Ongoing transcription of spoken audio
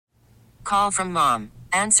Call from mom.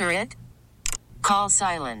 Answer it. Call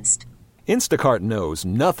silenced. Instacart knows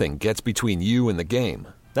nothing gets between you and the game.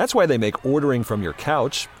 That's why they make ordering from your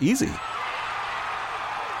couch easy.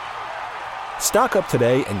 Stock up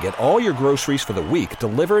today and get all your groceries for the week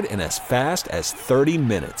delivered in as fast as 30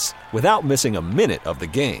 minutes without missing a minute of the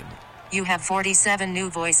game. You have 47 new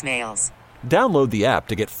voicemails. Download the app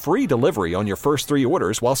to get free delivery on your first 3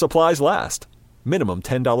 orders while supplies last. Minimum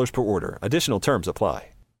 $10 per order. Additional terms apply.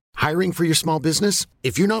 Hiring for your small business?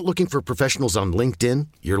 If you're not looking for professionals on LinkedIn,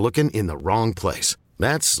 you're looking in the wrong place.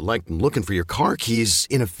 That's like looking for your car keys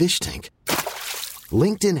in a fish tank.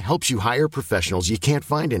 LinkedIn helps you hire professionals you can't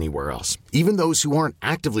find anywhere else, even those who aren't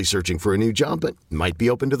actively searching for a new job but might be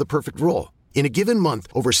open to the perfect role. In a given month,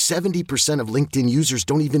 over 70% of LinkedIn users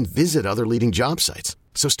don't even visit other leading job sites.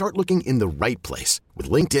 So start looking in the right place. With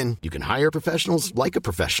LinkedIn, you can hire professionals like a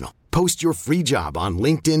professional. Post your free job on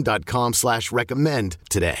linkedin.com/recommend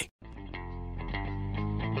today.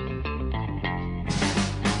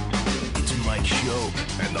 It's Mike Shope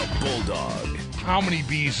and the Bulldog. How many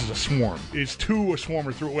bees is a swarm? Is 2 a swarm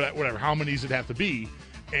or 3? Whatever. How many does it have to be?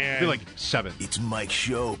 And I feel like 7. It's Mike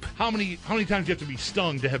Shope. How many times do you have to be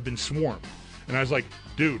stung to have been swarmed? And I was like,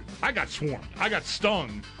 dude, I got swarmed. I got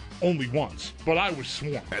stung only once, but I was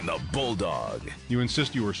swarmed. And the Bulldog. You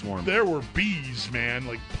insist you were swarmed. There were bees, man,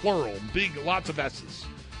 like plural, big, lots of S's.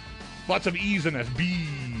 Lots of E's in us.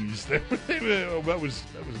 Bees. That was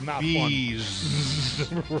not bees.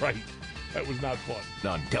 fun. Right. That was not fun.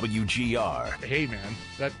 On WGR. Hey, man,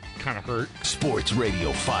 that kind of hurt. Sports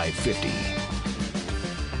Radio 550.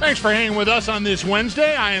 Thanks for hanging with us on this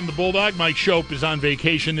Wednesday. I am the Bulldog. Mike Shope is on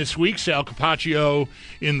vacation this week. Sal Capaccio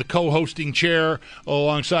in the co-hosting chair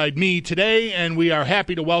alongside me today, and we are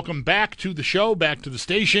happy to welcome back to the show, back to the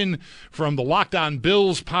station, from the Locked On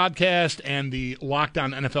Bills podcast and the Locked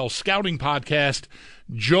On NFL Scouting podcast,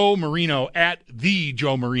 Joe Marino at the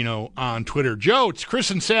Joe Marino on Twitter. Joe, it's Chris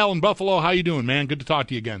and Sal in Buffalo. How you doing, man? Good to talk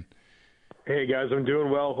to you again. Hey, guys, I'm doing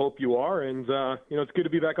well. Hope you are. And, it's good to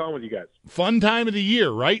be back on with you guys. Fun time of the year,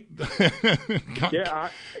 right? Yeah,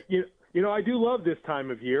 I do love this time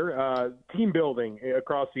of year. Team building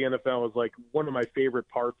across the NFL is like one of my favorite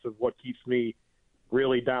parts of what keeps me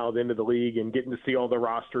really dialed into the league, and getting to see all the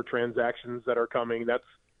roster transactions that are coming.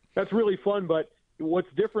 That's really fun. But what's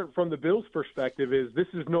different from the Bills' perspective is this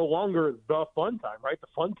is no longer the fun time, right? The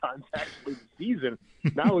fun time's actually the season.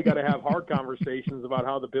 Now we got to have hard conversations about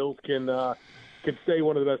how the Bills can stay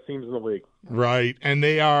one of the best teams in the league. Right, and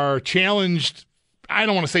they are challenged, I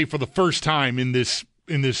don't want to say for the first time in this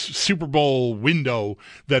Super Bowl window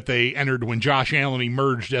that they entered when Josh Allen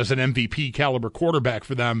emerged as an MVP caliber quarterback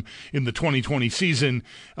for them in the 2020 season.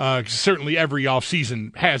 Certainly every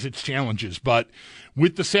offseason has its challenges, but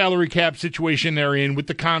with the salary cap situation they're in, with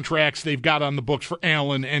the contracts they've got on the books for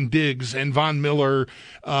Allen and Diggs and Von Miller,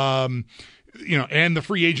 and the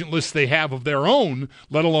free agent list they have of their own,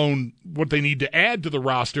 let alone what they need to add to the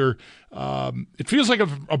roster, it feels like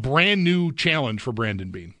a brand new challenge for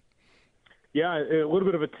Brandon Beane. Yeah, a little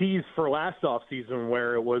bit of a tease for last offseason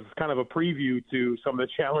where it was kind of a preview to some of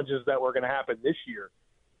the challenges that were going to happen this year.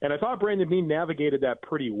 And I thought Brandon Beane navigated that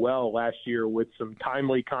pretty well last year with some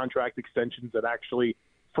timely contract extensions that actually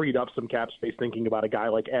freed up some cap space. Thinking about a guy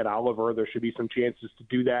like Ed Oliver, there should be some chances to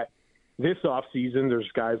do that this offseason.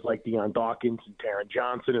 There's guys like Deion Dawkins and Taron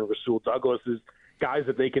Johnson and Rasul Douglas, guys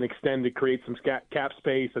that they can extend to create some cap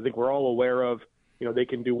space. I think we're all aware of. They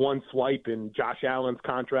can do one swipe in Josh Allen's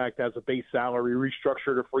contract as a base salary,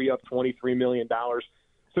 restructure to free up $23 million.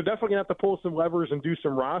 So definitely going to have to pull some levers and do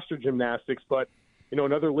some roster gymnastics. But,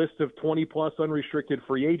 another list of 20-plus unrestricted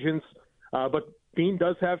free agents. But Beane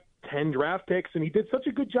does have 10 draft picks, and he did such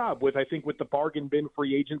a good job with the bargain bin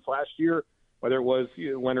free agents last year, whether it was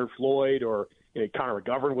Leonard Floyd or Connor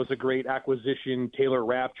McGovern was a great acquisition, Taylor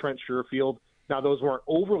Rapp, Trent Sherfield. Now, those weren't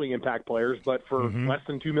overly impact players, but for less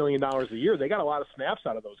than $2 million a year, they got a lot of snaps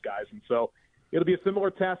out of those guys. And so it'll be a similar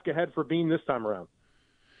task ahead for Beane this time around.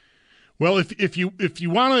 Well, if you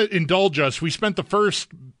want to indulge us, we spent the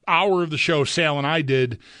first hour of the show, Sal and I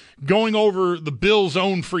did, going over the Bills'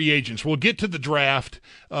 own free agents. We'll get to the draft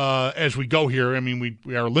as we go here. I mean,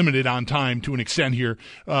 we are limited on time to an extent here,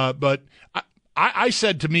 but I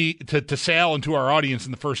said to Sal and to our audience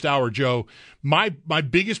in the first hour, Joe, my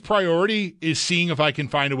biggest priority is seeing if I can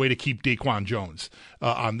find a way to keep Daquan Jones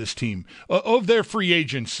on this team. Of their free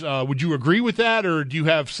agents, would you agree with that, or do you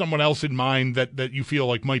have someone else in mind that you feel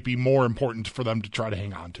like might be more important for them to try to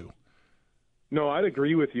hang on to? No, I'd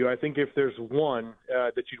agree with you. I think if there's one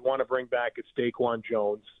that you'd want to bring back, it's Daquan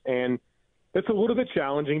Jones. And it's a little bit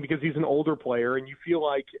challenging because he's an older player, and you feel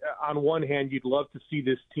like on one hand you'd love to see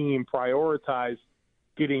this team prioritize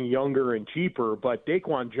getting younger and cheaper, but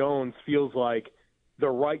Daquan Jones feels like the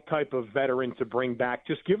right type of veteran to bring back,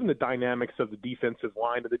 just given the dynamics of the defensive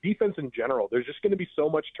line, of the defense in general. There's just going to be so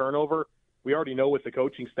much turnover. We already know with the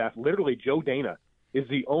coaching staff, literally Joe Dana is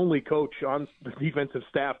the only coach on the defensive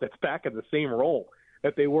staff that's back in the same role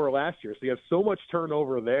that they were last year. So you have so much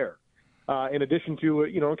turnover there. In addition to,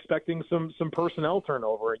 expecting some personnel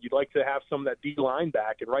turnover. And you'd like to have some of that D-line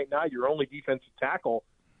back. And right now, your only defensive tackle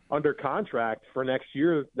under contract for next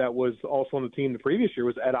year that was also on the team the previous year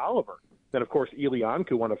was Ed Oliver. Then, of course,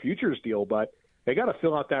 Ilianku on a futures deal. But they got to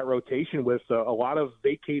fill out that rotation with a lot of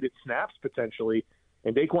vacated snaps potentially.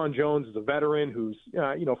 And Daquan Jones is a veteran who's,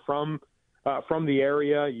 from the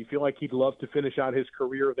area. You feel like he'd love to finish out his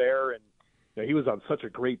career there. And he was on such a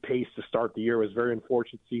great pace to start the year. It was very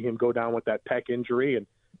unfortunate to see him go down with that pec injury. And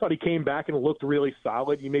thought he came back and looked really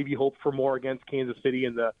solid. You maybe hope for more against Kansas City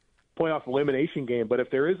in the playoff elimination game. But if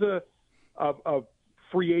there is a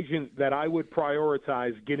free agent that I would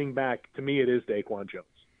prioritize getting back, to me it is Daquan Jones.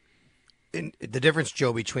 And the difference,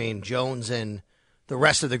 Joe, between Jones and the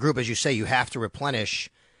rest of the group, as you say, you have to replenish.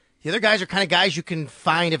 The other guys are kind of guys you can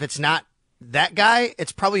find. If it's not that guy,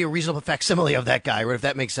 it's probably a reasonable facsimile of that guy, right, if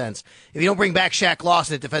that makes sense. If you don't bring back Shaq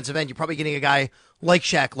Lawson at defensive end, you're probably getting a guy like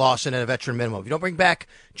Shaq Lawson at a veteran minimum. If you don't bring back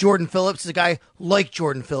Jordan Phillips, it's a guy like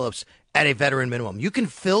Jordan Phillips at a veteran minimum. You can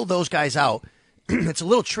fill those guys out. It's a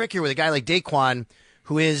little trickier with a guy like Daquan,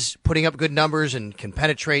 who is putting up good numbers and can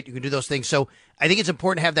penetrate. You can do those things. So I think it's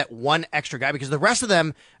important to have that one extra guy because the rest of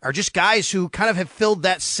them are just guys who kind of have filled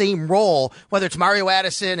that same role, whether it's Mario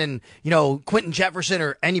Addison and, Quentin Jefferson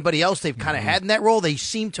or anybody else they've kind of had in that role. They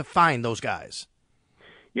seem to find those guys.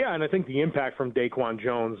 Yeah, and I think the impact from Daquan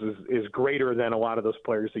Jones is greater than a lot of those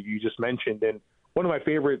players that you just mentioned. And one of my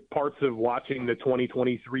favorite parts of watching the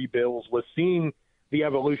 2023 Bills was seeing the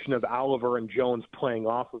evolution of Oliver and Jones playing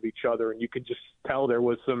off of each other. And you could just tell there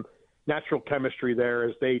was some natural chemistry there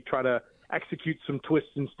as they try to execute some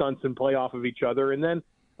twists and stunts and play off of each other. And then,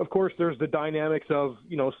 of course, there's the dynamics of,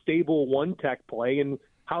 stable one-tech play and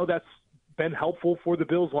how that's been helpful for the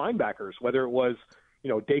Bills linebackers, whether it was,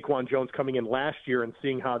 Daquan Jones coming in last year and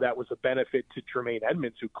seeing how that was a benefit to Tremaine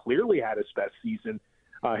Edmonds, who clearly had his best season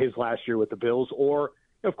his last year with the Bills, or,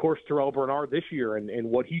 of course, Terrell Bernard this year and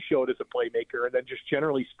what he showed as a playmaker. And then just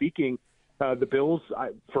generally speaking, the Bills,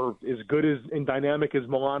 for as good as and dynamic as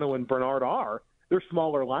Milano and Bernard are, they're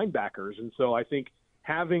smaller linebackers. And so I think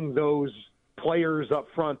having those players up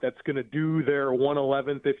front that's going to do their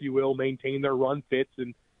 111th, if you will, maintain their run fits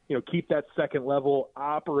and, keep that second level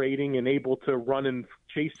operating and able to run and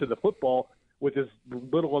chase to the football with as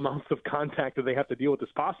little amounts of contact that they have to deal with as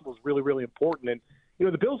possible is really, really important. And,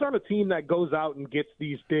 the Bills aren't a team that goes out and gets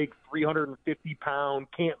these big 350-pound,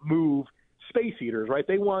 can't move space eaters, right?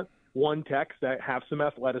 They want one techs that have some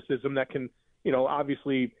athleticism that can,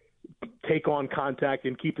 obviously take on contact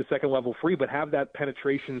and keep the second level free, but have that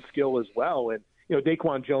penetration skill as well. And,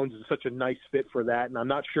 Daquan Jones is such a nice fit for that. And I'm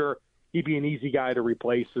not sure he'd be an easy guy to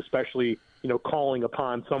replace, especially, calling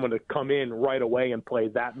upon someone to come in right away and play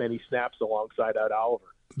that many snaps alongside Ed Oliver.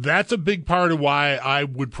 That's a big part of why I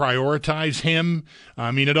would prioritize him.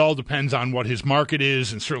 I mean, it all depends on what his market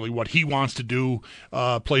is, and certainly what he wants to do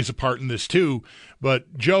plays a part in this too.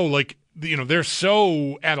 But Joe, they're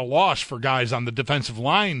so at a loss for guys on the defensive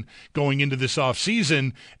line going into this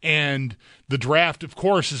offseason, and the draft, of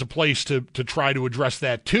course, is a place to try to address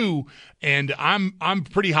that too. And I'm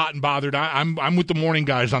pretty hot and bothered. I'm with the morning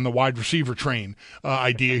guys on the wide receiver train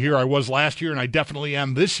idea here. I was last year, and I definitely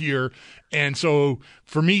am this year. And so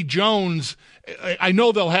for me, Jones, I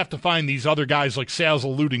know they'll have to find these other guys like Sal's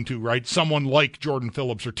alluding to, right? Someone like Jordan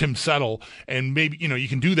Phillips or Tim Settle. And maybe, you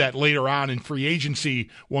can do that later on in free agency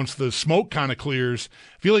once the smoke kind of clears.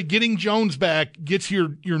 I feel like getting Jones back gets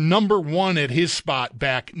your number one at his spot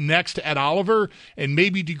back next to Ed Oliver and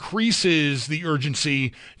maybe decreases the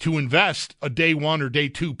urgency to invest a day one or day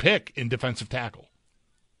two pick in defensive tackle.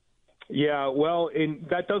 Yeah, well, and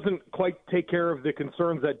that doesn't quite take care of the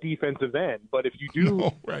concerns at defensive end. But if you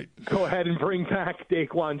do go ahead and bring back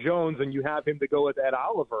Daquan Jones and you have him to go with Ed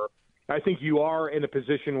Oliver, I think you are in a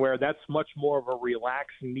position where that's much more of a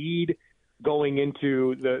relaxed need going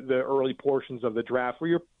into the early portions of the draft, where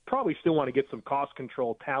you probably still want to get some cost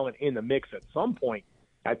control talent in the mix at some point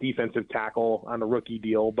at defensive tackle on a rookie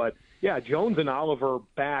deal. But, yeah, Jones and Oliver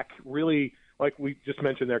back really – like we just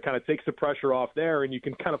mentioned there, kind of takes the pressure off there, and you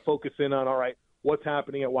can kind of focus in on, all right, what's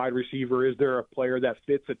happening at wide receiver? Is there a player that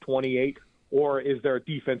fits at 28, or is there a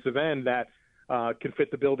defensive end that can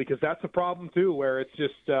fit the bill? Because that's a problem, too, where it's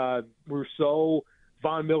just we're so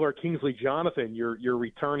Von Miller, Kingsley Jonathan, you're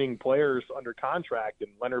returning players under contract,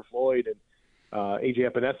 and Leonard Floyd and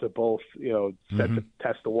AJ Epinesa both, set to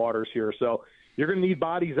test the waters here. So you're going to need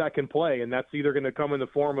bodies that can play, and that's either going to come in the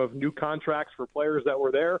form of new contracts for players that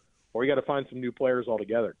were there, or you got to find some new players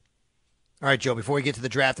altogether. All right, Joe, before we get to the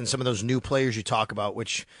draft and some of those new players you talk about,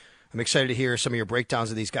 which I'm excited to hear some of your breakdowns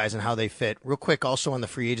of these guys and how they fit. Real quick, also on the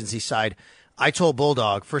free agency side, I told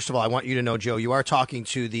Bulldog, first of all, I want you to know, Joe, you are talking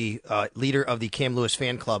to the leader of the Cam Lewis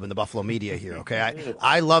fan club in the Buffalo media here, okay?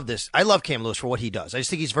 I love this. I love Cam Lewis for what he does. I just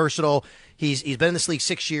think he's versatile. He's been in this league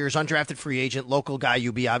 6 years, undrafted free agent, local guy,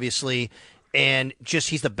 UB, obviously. And just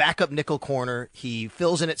he's the backup nickel corner. He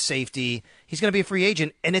fills in at safety. He's going to be a free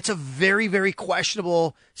agent, and it's a very, very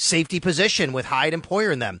questionable safety position with Hyde and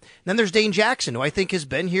Poyer in them. And then there's Dane Jackson, who I think has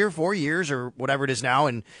been here 4 years or whatever it is now,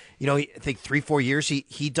 and I think 3-4 years.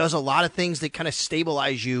 He does a lot of things that kind of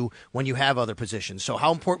stabilize you when you have other positions. So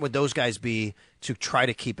how important would those guys be to try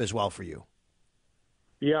to keep as well for you?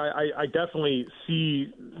 Yeah, I definitely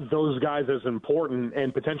see those guys as important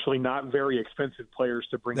and potentially not very expensive players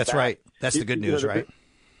to bring back. That's right. That's the good news, right?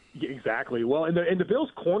 Exactly. Well, and the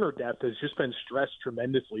Bills' corner depth has just been stressed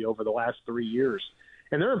tremendously over the last 3 years,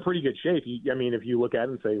 and they're in pretty good shape. If you look at it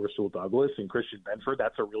and say Rasul Douglas and Christian Benford,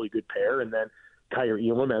 that's a really good pair, and then Kyer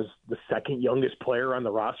Elam as the second youngest player on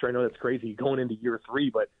the roster. I know that's crazy going into year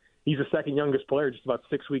 3, but he's the second youngest player, just about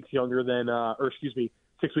 6 weeks younger than,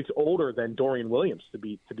 6 weeks older than Dorian Williams to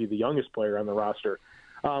be the youngest player on the roster.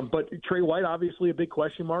 But Trey White, obviously a big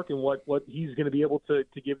question mark, and what he's going to be able to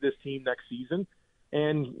give this team next season.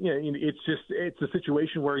 And it's a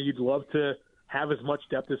situation where you'd love to have as much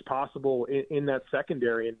depth as possible in that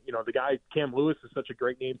secondary. And the guy Cam Lewis is such a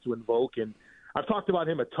great name to invoke, and I've talked about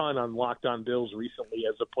him a ton on Locked On Bills recently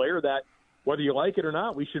as a player that, whether you like it or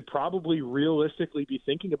not, we should probably realistically be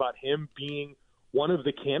thinking about him being one of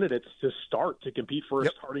the candidates to start to compete for a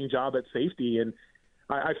starting job at safety. And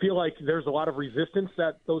I feel like there's a lot of resistance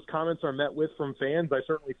that those comments are met with from fans. I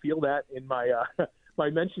certainly feel that in my my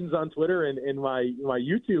mentions on Twitter and in my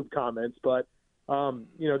YouTube comments. But,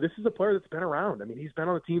 this is a player that's been around. I mean, he's been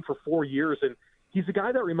on the team for 4 years, and he's a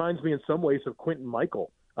guy that reminds me in some ways of Quentin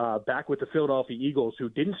Michael back with the Philadelphia Eagles, who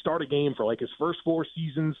didn't start a game for like his first 4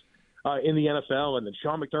 seasons in the NFL. And then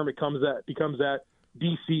Sean McDermott becomes that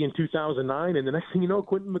DC in 2009, and the next thing you know,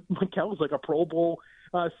 Quentin McKell is like a Pro Bowl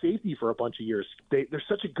safety for a bunch of years. There's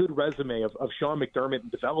such a good resume of Sean McDermott in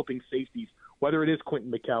developing safeties, whether it is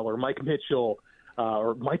Quentin McKell or Mike Mitchell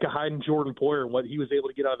or Micah Hyde and Jordan Poyer, and what he was able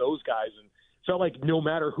to get out of those guys. And felt like no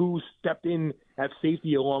matter who stepped in at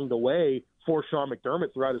safety along the way for Sean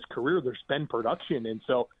McDermott throughout his career, there's been production. And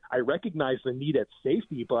so I recognize the need at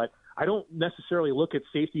safety, but I don't necessarily look at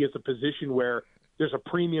safety as a position where there's a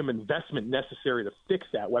premium investment necessary to fix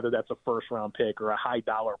that, whether that's a first-round pick or a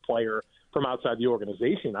high-dollar player from outside the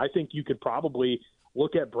organization. I think you could probably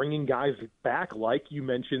look at bringing guys back, like you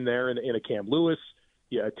mentioned there in a Cam Lewis,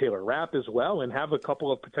 Taylor Rapp as well, and have a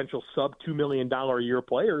couple of potential sub-$2 million a year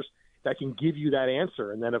players that can give you that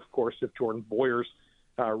answer. And then, of course, if Jordan Boyer's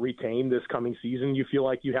retained this coming season, you feel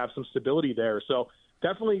like you have some stability there. So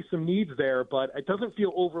definitely some needs there, but it doesn't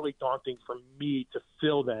feel overly daunting for me to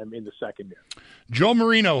fill them in the secondary. Joe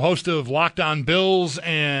Marino, host of Locked On Bills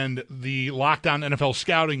and the Locked On NFL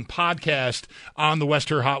Scouting podcast on the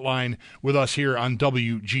Wester Hotline with us here on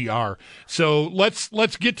WGR. So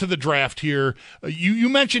let's get to the draft here. You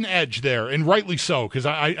mentioned edge there, and rightly so, because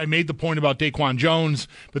I made the point about Daquan Jones,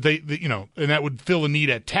 but they and that would fill a need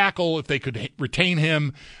at tackle if they could retain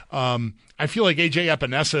him. I feel like AJ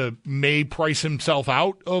Epinesa may price himself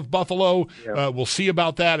out of Buffalo. Yeah. We'll see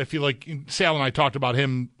about that. I feel like Sal and I talked about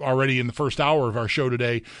him already in the first hour of our show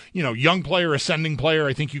today. Young player, ascending player.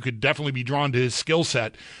 I think you could definitely be drawn to his skill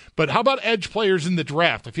set. But how about edge players in the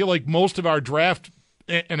draft? I feel like most of our draft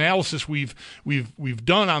analysis we've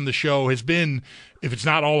done on the show has been, if it's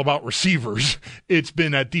not all about receivers, it's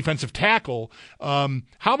been at defensive tackle. How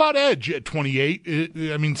about edge at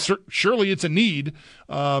 28? I mean, surely it's a need,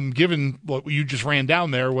 given what you just ran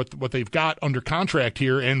down there, what they've got under contract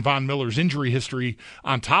here, and Von Miller's injury history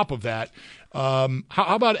on top of that. How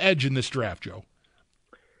about edge in this draft, Joe?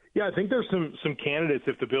 Yeah, I think there's some candidates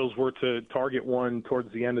if the Bills were to target one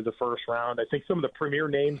towards the end of the first round. I think some of the premier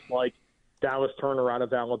names like Dallas Turner out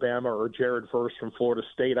of Alabama or Jared Verse from Florida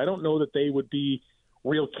State, I don't know that they would be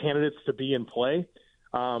real candidates to be in play.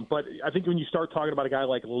 But I think when you start talking about a guy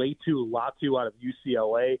like Latu Latu out of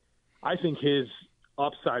UCLA, I think his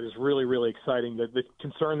upside is really, really exciting. The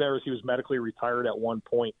concern there is he was medically retired at one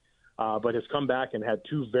point, but has come back and had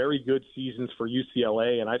 2 very good seasons for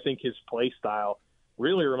UCLA. And I think his play style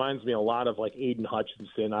really reminds me a lot of like Aiden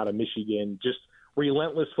Hutchinson out of Michigan, just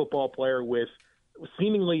relentless football player with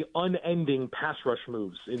seemingly unending pass rush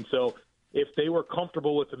moves. And so if they were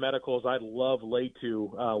comfortable with the medicals, I'd love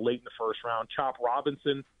Letu late in the first round. Chop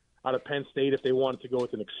Robinson out of Penn State, if they wanted to go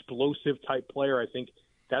with an explosive type player, I think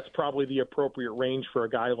that's probably the appropriate range for a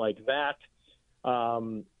guy like that.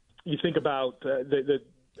 You think about the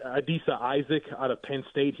Adisa Isaac out of Penn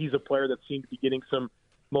State. He's a player that seems to be getting some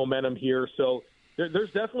momentum here. So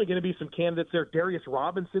there's definitely going to be some candidates there. Darius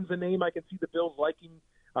Robinson's a name I can see the Bills liking.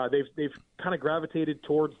 They've kind of gravitated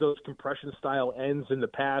towards those compression-style ends in the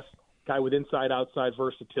past. Guy with inside-outside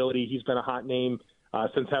versatility. He's been a hot name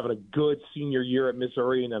since having a good senior year at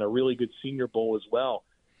Missouri and then a really good Senior Bowl as well.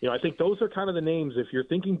 I think those are kind of the names. If you're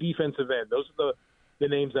thinking defensive end, those are the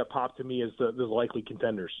names that pop to me as the likely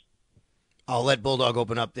contenders. I'll let Bulldog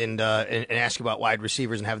open up and ask you about wide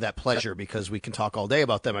receivers and have that pleasure because we can talk all day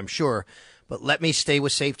about them, I'm sure. But let me stay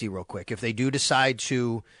with safety real quick. If they do decide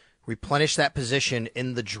to replenish that position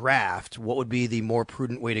in the draft, what would be the more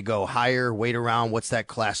prudent way to go? Higher, wait around? What's that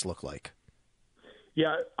class look like?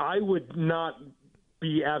 Yeah, I would not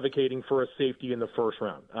be advocating for a safety in the first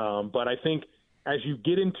round. But I think as you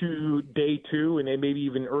get into day 2 and then maybe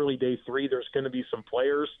even early day 3, there's going to be some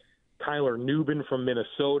players. Tyler Nubin from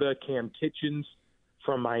Minnesota, Cam Kitchens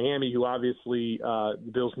from Miami, who obviously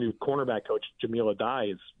the Bills' new cornerback coach, Jamil Adai,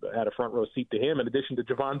 has had a front row seat to him, in addition to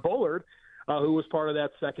Javon Bullard, who was part of that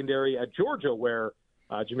secondary at Georgia, where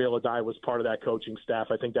Jamil Adai was part of that coaching staff.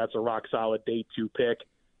 I think that's a rock-solid day 2 pick.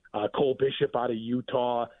 Cole Bishop out of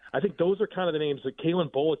Utah. I think those are kind of the names.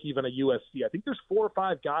 Kalen Bullock, even at USC. I think there's 4 or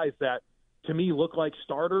 5 guys that, to me, look like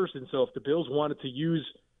starters. And so if the Bills wanted to use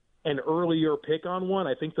an earlier pick on one,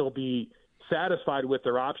 I think they'll be satisfied with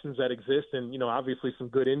their options that exist. And, obviously some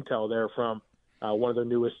good intel there from one of the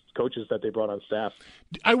newest coaches that they brought on staff.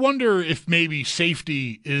 I wonder if maybe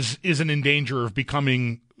safety isn't in danger of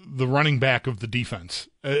becoming the running back of the defense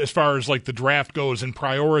as far as like the draft goes and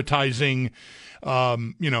prioritizing,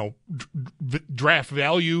 draft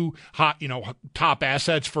value, top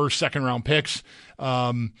assets, first, second round picks.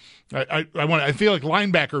 I feel like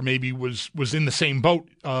linebacker maybe was in the same boat.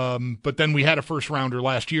 But then we had a first rounder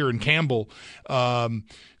last year in Campbell, go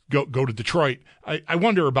to Detroit. I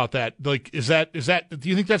wonder about that. Like, is that, do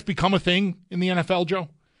you think that's become a thing in the NFL, Joe?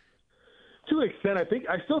 To an extent,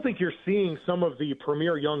 I still think you're seeing some of the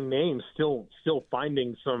premier young names still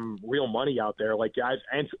finding some real money out there. Like guys,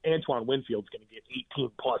 Antoine Winfield's going to get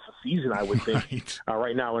 18 plus a season, I would think,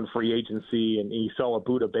 right now in free agency, and you saw what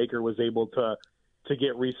Budda Baker was able to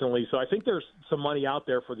get recently. So I think there's some money out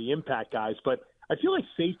there for the impact guys, but I feel like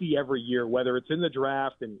safety every year, whether it's in the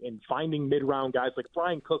draft and finding mid-round guys like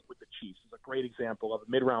Brian Cook with the Chiefs is a great example of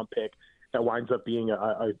a mid-round pick that winds up being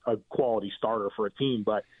a quality starter for a team.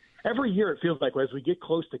 But every year it feels like as we get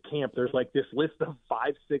close to camp, there's like this list of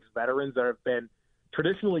 5-6 veterans that have been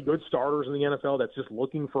traditionally good starters in the NFL that's just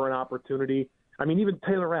looking for an opportunity. I mean, even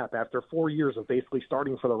Taylor Rapp, after 4 years of basically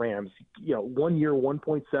starting for the Rams, 1 year,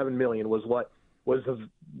 $1.7 million was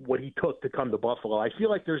what he took to come to Buffalo. I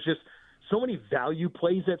feel like there's just so many value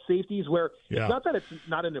plays at safeties where it's not that it's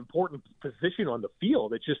not an important position on the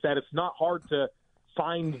field. It's just that it's not hard to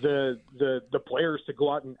find the players to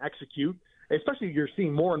go out and execute. Especially you're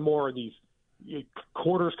seeing more and more of these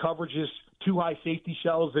quarters coverages, too high safety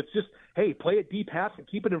shells. It's just, hey, play it deep half and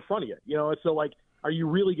keep it in front of you. It's so like, are you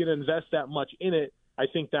really going to invest that much in it? I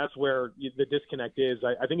think that's where the disconnect is.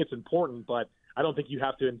 I think it's important, but I don't think you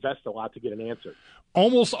have to invest a lot to get an answer.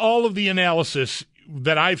 Almost all of the analysis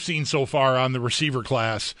that I've seen so far on the receiver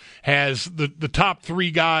class has the top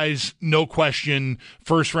 3 guys, no question,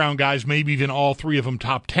 first-round guys, maybe even all 3 of them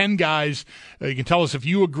top 10 guys. You can tell us if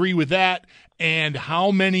you agree with that, and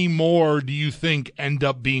how many more do you think end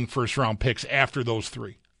up being first-round picks after those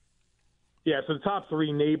 3? Yeah, so the top 3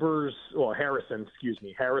 Harrison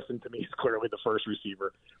to me is clearly the first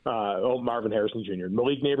receiver. Marvin Harrison Jr.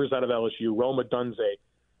 Malik Neighbors out of LSU, Roma Dunze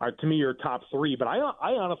are to me are top 3. But I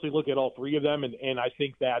honestly look at all 3 of them, and I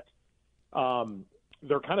think that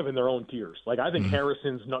they're kind of in their own tiers. Like I think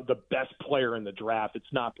Harrison's not the best player in the draft.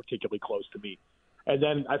 It's not particularly close to me. And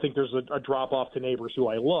then I think there's a drop-off to Neighbors, who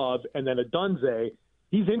I love, and then a Dunze.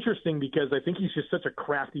 He's interesting because I think he's just such a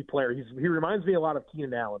crafty player. He reminds me a lot of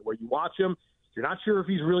Keenan Allen, where you watch him, you're not sure if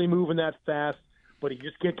he's really moving that fast, but he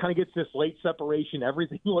just kind of gets this late separation.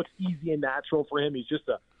 Everything looks easy and natural for him. He's just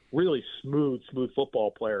a really smooth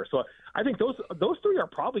football player. So I think those 3 are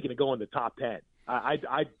probably going to go in the top 10.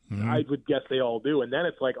 I would guess they all do. And then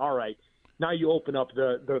it's like, all right, now you open up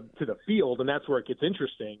to the field, and that's where it gets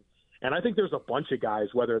interesting. And I think there's a bunch of guys,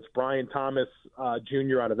 whether it's Brian Thomas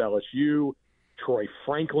Jr. out of LSU, Troy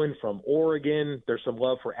Franklin from Oregon. There's some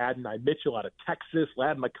love for Adonai Mitchell out of Texas,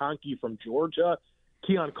 Ladd McConkey from Georgia.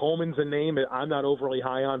 Keon Coleman's a name I'm not overly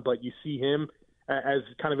high on, but you see him as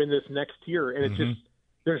kind of in this next tier. And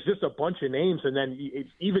there's just a bunch of names. And then it's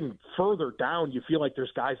even further down, you feel like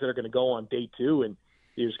there's guys that are going to go on day 2, and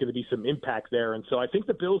there's going to be some impact there. And so I think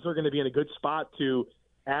the Bills are going to be in a good spot to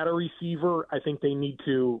add a receiver. I think they need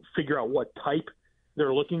to figure out what type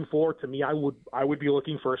they're looking for. To me, I would be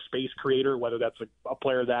looking for a space creator, whether that's a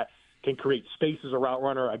player that can create space as a route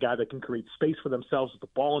runner, a guy that can create space for themselves with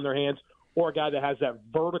the ball in their hands, or a guy that has that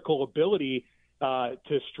vertical ability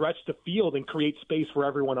to stretch the field and create space for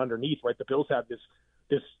everyone underneath, right? The Bills have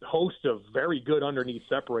this host of very good underneath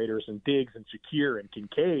separators and Diggs and Shakir and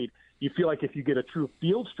Kincaid. You feel like if you get a true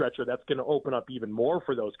field stretcher, that's going to open up even more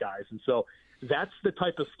for those guys. And so that's the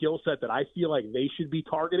type of skill set that I feel like they should be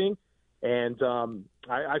targeting. And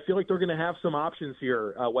I feel like they're going to have some options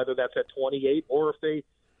here, whether that's at 28 or if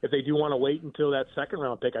they do want to wait until that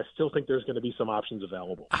second-round pick. I still think there's going to be some options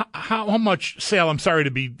available. How much, Sal, I'm sorry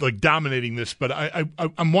to be like dominating this, but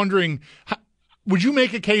I'm wondering, would you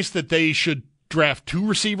make a case that they should draft 2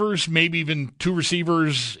 receivers, maybe even 2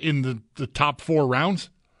 receivers in the top 4 rounds?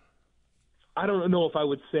 I don't know if I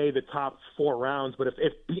would say the top 4 rounds, but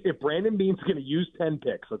if Brandon Beane's going to use 10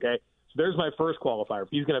 picks, okay, so there's my first qualifier. If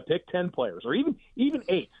he's going to pick 10 players, or even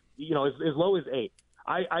 8, as low as 8,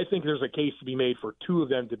 I think there's a case to be made for 2 of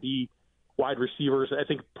them to be wide receivers. I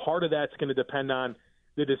think part of that's going to depend on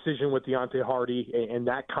the decision with Deontay Hardy and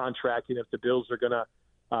that contract, and if the Bills are going to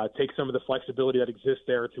take some of the flexibility that exists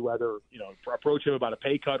there to either approach him about a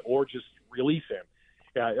pay cut or just release him.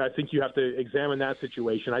 I think you have to examine that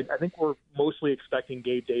situation. I think we're mostly expecting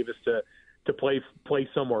Gabe Davis to play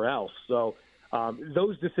somewhere else. So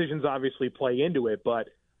those decisions obviously play into it, but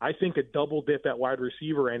I think a double dip at wide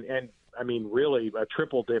receiver and I mean, really a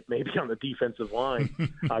triple dip maybe on the defensive line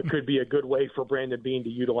could be a good way for Brandon Beane to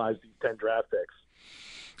utilize these 10 draft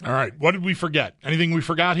picks. All right. What did we forget? Anything we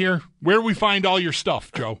forgot here? Where do we find all your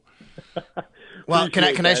stuff, Joe? Well, can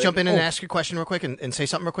I just jump in and ask a question real quick and say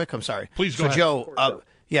something real quick? I'm sorry. Please go ahead.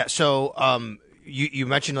 Joe, you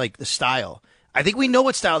mentioned like the style. I think we know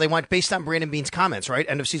what style they want based on Brandon Beane's comments, right?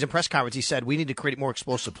 End of season press conference, he said, we need to create more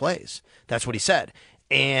explosive plays. That's what he said.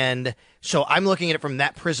 And so I'm looking at it from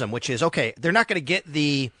that prism, which is, okay, they're not going to get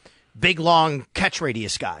the big, long catch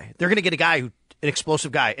radius guy. They're going to get a guy an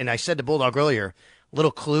explosive guy. And I said to Bulldog earlier,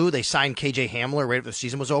 little clue, they signed KJ Hamler right after the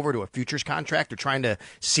season was over to a futures contract. They're trying to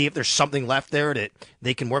see if there's something left there that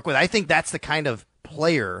they can work with. I think that's the kind of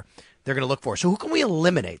player they're going to look for. So who can we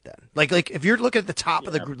eliminate then? Like if you're looking at the top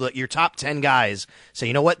of the group, your top 10 guys, say,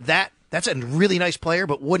 you know what, that's a really nice player,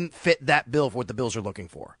 but wouldn't fit that bill for what the Bills are looking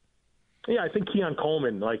for. Yeah, I think Keon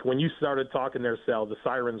Coleman, like when you started talking there, Sal, the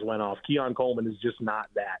sirens went off. Keon Coleman is just not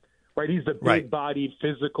that, right? He's the big-bodied,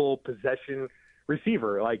 physical possession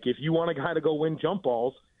receiver. Like if you want a guy to go win jump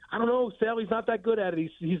balls, I don't know, Sal, he's not that good at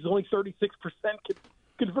it. He's only 36%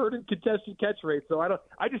 converted contested catch rate, so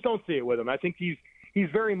I just don't see it with him. I think he's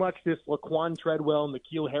very much this Laquan Treadwell,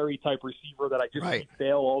 N'Keal Harry type receiver that I just see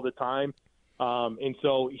fail all the time. And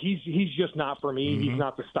so he's just not for me. Mm-hmm. He's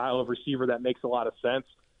not the style of receiver that makes a lot of sense.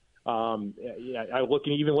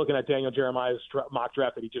 Even looking at Daniel Jeremiah's mock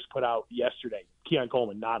draft that he just put out yesterday, Keon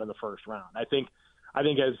Coleman not in the first round. I think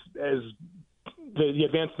as the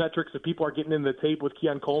advanced metrics that people are getting in the tape with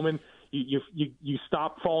Keon Coleman, you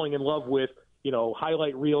stop falling in love with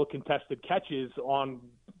highlight reel contested catches on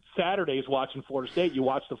Saturdays watching Florida State. You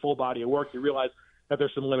watch the full body of work, you realize that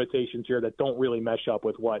there's some limitations here that don't really mesh up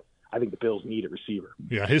with what I think the Bills need at receiver.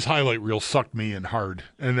 Yeah, his highlight reel sucked me in hard.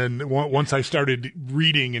 And then once I started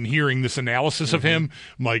reading and hearing this analysis of him,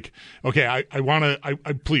 I'm like, okay, I want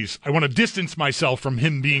to distance myself from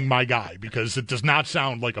him being my guy because it does not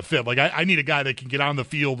sound like a fit. Like I need a guy that can get on the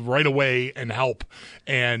field right away and help.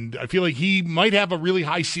 And I feel like he might have a really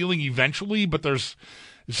high ceiling eventually, but it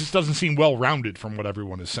just doesn't seem well-rounded from what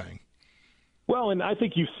everyone is saying. Well, and I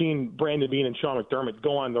think you've seen Brandon Beane and Sean McDermott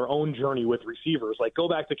go on their own journey with receivers. Like, go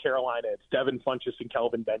back to Carolina, it's Devin Funchess and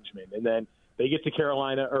Kelvin Benjamin. And then they get to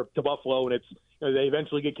Carolina or to Buffalo, and it's they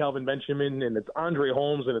eventually get Kelvin Benjamin, and it's Andre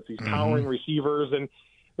Holmes, and it's these towering receivers. And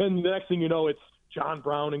then the next thing you know, it's John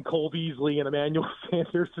Brown and Cole Beasley and Emmanuel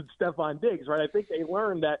Sanders and Stephon Diggs, right? I think they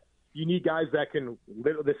learned that you need guys that can,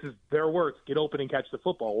 this is their words, get open and catch the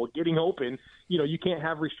football. Well, getting open, you can't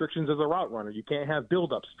have restrictions as a route runner. You can't have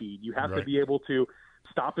build-up speed. You have to be able to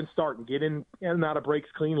stop and start and get in and out of breaks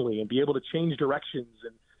cleanly and be able to change directions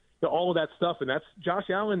and all of that stuff. And that's Josh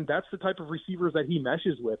Allen. That's the type of receivers that he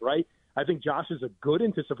meshes with, right? I think Josh is a good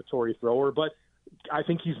anticipatory thrower, but I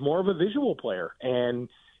think he's more of a visual player. And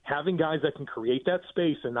having guys that can create that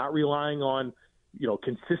space and not relying on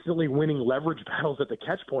consistently winning leverage battles at the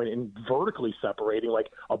catch point and vertically separating, like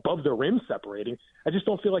above the rim separating. I just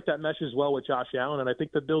don't feel like that meshes well with Josh Allen, and I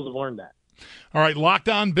think the Bills have learned that. All right, Locked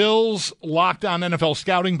On Bills, Locked On NFL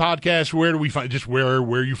Scouting Podcast. Where do we find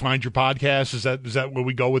where you find your podcast? Is that where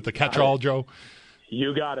we go with the catch-all, Joe?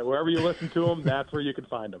 You got it. Wherever you listen to them, that's where you can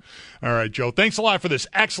find them. All right, Joe. Thanks a lot for this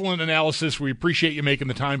excellent analysis. We appreciate you making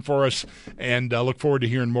the time for us, and look forward to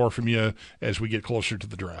hearing more from you as we get closer to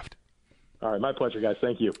the draft. All right, my pleasure, guys.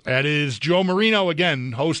 Thank you. That is Joe Marino,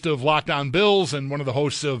 again, host of Locked On Bills and one of the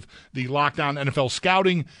hosts of the Locked On NFL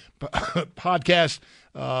Scouting podcast.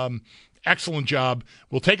 Excellent job.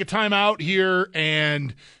 We'll take a time out here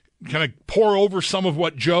and kind of pour over some of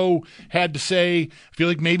what Joe had to say. I feel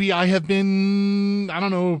like maybe I have been,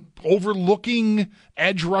 overlooking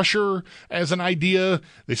edge rusher as an idea.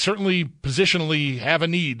 They certainly positionally have a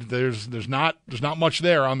need. There's not much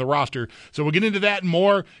there on the roster. So we'll get into that and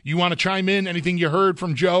more. You want to chime in, anything you heard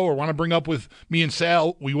from Joe or want to bring up with me and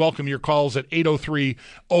Sal, we welcome your calls at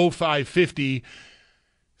 803-0550.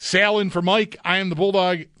 Sal in for Mike. I am the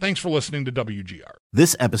Bulldog. Thanks for listening to WGR.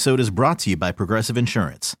 This episode is brought to you by Progressive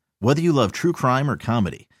Insurance. Whether you love true crime or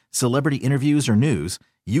comedy, celebrity interviews or news,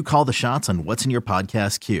 you call the shots on what's in your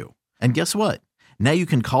podcast queue. And guess what? Now you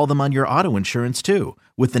can call them on your auto insurance too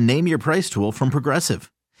with the Name Your Price tool from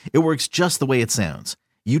Progressive. It works just the way it sounds.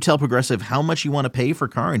 You tell Progressive how much you want to pay for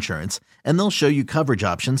car insurance, and they'll show you coverage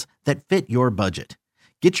options that fit your budget.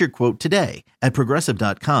 Get your quote today at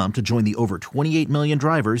Progressive.com to join the over 28 million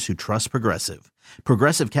drivers who trust Progressive.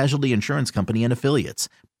 Progressive Casualty Insurance Company and Affiliates.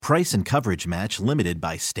 Price and coverage match limited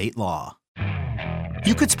by state law.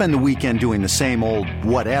 You could spend the weekend doing the same old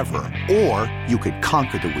whatever, or you could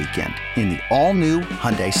conquer the weekend in the all-new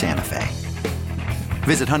Hyundai Santa Fe.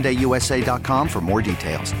 Visit HyundaiUSA.com for more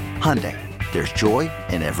details. Hyundai, there's joy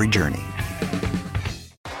in every journey.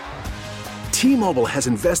 T-Mobile has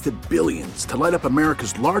invested billions to light up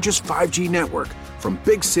America's largest 5G network, from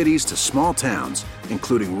big cities to small towns,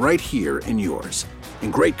 including right here in yours.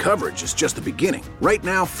 And great coverage is just the beginning. Right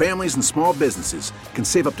now, families and small businesses can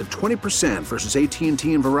save up to 20% versus AT&T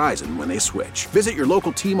and Verizon when they switch. Visit your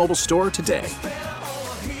local T-Mobile store today.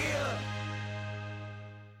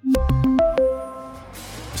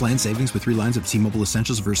 Plan savings with 3 lines of T-Mobile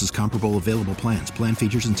Essentials versus comparable available plans. Plan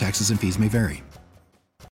features and taxes and fees may vary.